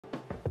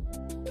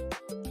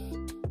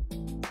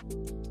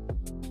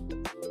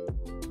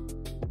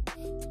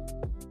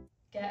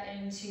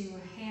into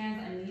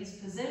hands and knees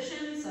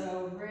position,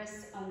 so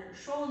wrist under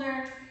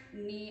shoulder,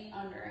 knee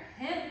under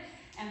hip,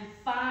 and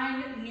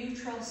find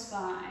neutral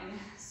spine.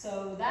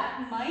 So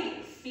that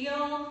might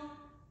feel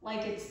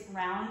like it's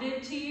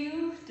rounded to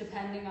you,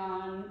 depending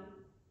on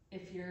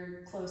if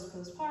you're close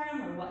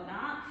postpartum or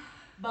whatnot,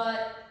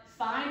 but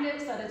find it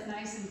so that it's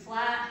nice and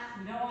flat.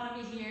 You don't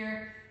want to be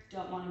here,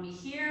 don't want to be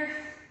here.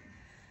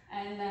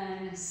 And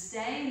then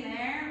staying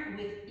there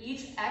with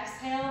each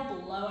exhale,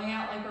 blowing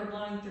out like we're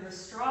blowing through a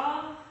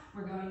straw.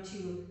 We're going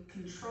to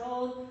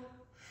control.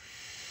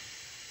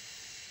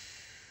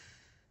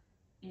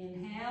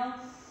 Inhale,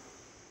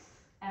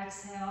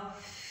 exhale.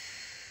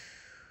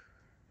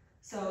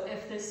 So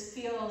if this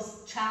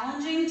feels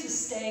challenging to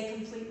stay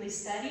completely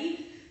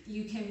steady,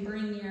 you can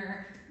bring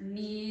your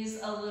knees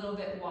a little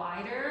bit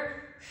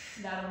wider.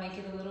 That'll make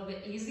it a little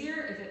bit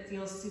easier. If it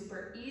feels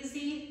super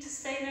easy to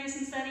stay nice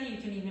and steady, you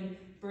can even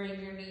bring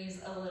your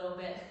knees a little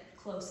bit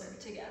closer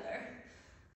together.